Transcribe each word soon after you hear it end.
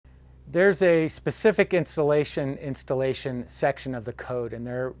There's a specific installation section of the code, and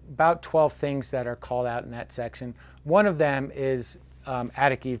there are about 12 things that are called out in that section. One of them is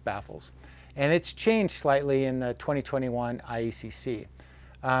attic eave baffles, and it's changed slightly in the 2021 IECC.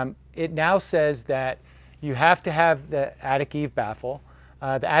 It now says that you have to have the attic eave baffle.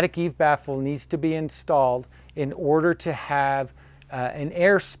 The attic eave baffle needs to be installed in order to have an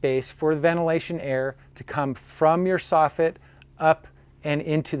air space for the ventilation air to come from your soffit up and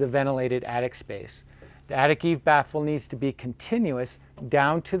into the ventilated attic space. The attic eave baffle needs to be continuous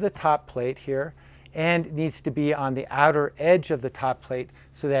down to the top plate here, and needs to be on the outer edge of the top plate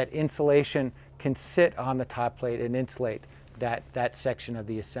so that insulation can sit on the top plate and insulate that section of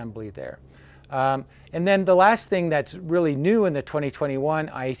the assembly there. And then the last thing that's really new in the 2021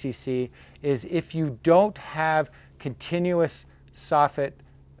 IECC is if you don't have continuous soffit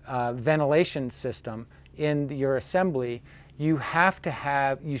ventilation system in your assembly, you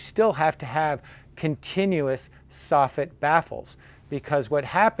still have to have continuous soffit baffles, because what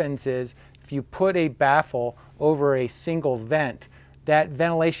happens is if you put a baffle over a single vent, that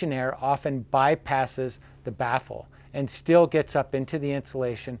ventilation air often bypasses the baffle and still gets up into the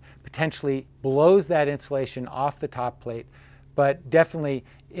insulation, potentially blows that insulation off the top plate, but definitely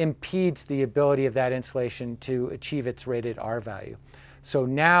impedes the ability of that insulation to achieve its rated R value. So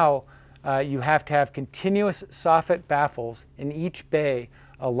now you have to have continuous soffit baffles in each bay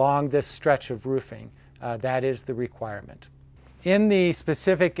along this stretch of roofing. That is the requirement. In the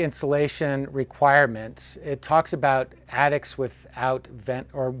specific insulation requirements, it talks about attics without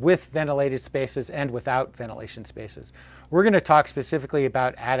with ventilated spaces and without ventilation spaces. We're going to talk specifically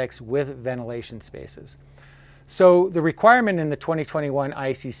about attics with ventilation spaces. So the requirement in the 2021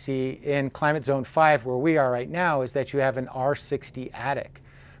 IECC in Climate Zone 5, where we are right now, is that you have an R60 attic.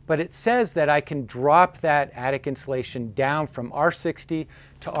 But it says that I can drop that attic insulation down from R60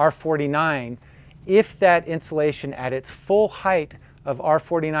 to R49 if that insulation at its full height of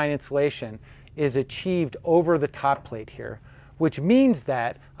R49 insulation is achieved over the top plate here, which means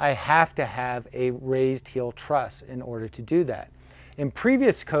that I have to have a raised heel truss in order to do that. In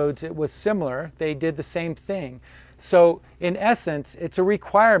previous codes, it was similar. They did the same thing. So in essence, it's a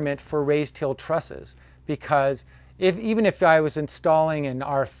requirement for raised heel trusses, because even if I was installing an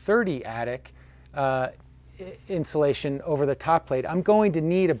R30 attic insulation over the top plate, I'm going to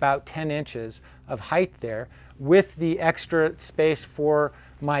need about 10 inches of height there. With the extra space for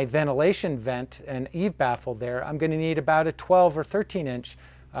my ventilation vent and eave baffle there, I'm going to need about a 12 or 13 inch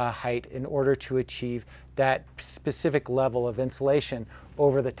height in order to achieve that specific level of insulation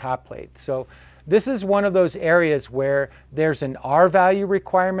over the top plate. So this is one of those areas where there's an R value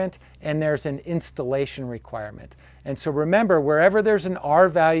requirement and there's an installation requirement. And so remember, wherever there's an R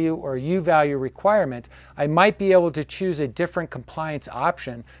value or U value requirement, I might be able to choose a different compliance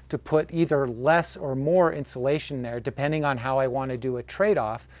option to put either less or more insulation there, depending on how I want to do a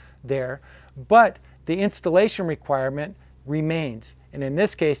trade-off there. But the installation requirement remains. And in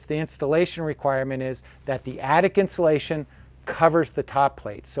this case, the installation requirement is that the attic insulation covers the top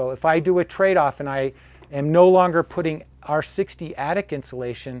plate. So if I do a trade-off and I am no longer putting R60 attic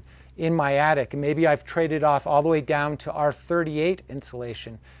insulation in my attic, and maybe I've traded off all the way down to R38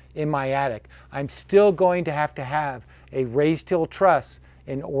 insulation in my attic, I'm still going to have a raised heel truss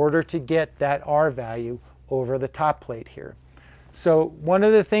in order to get that R value over the top plate here. So one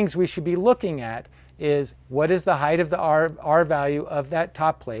of the things we should be looking at is, what is the height of the R value of that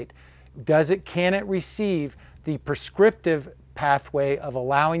top plate? Can it receive the prescriptive pathway of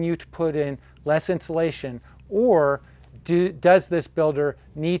allowing you to put in less insulation, or does this builder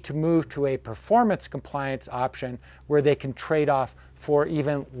need to move to a performance compliance option where they can trade off for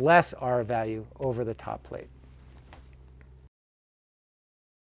even less R value over the top plate?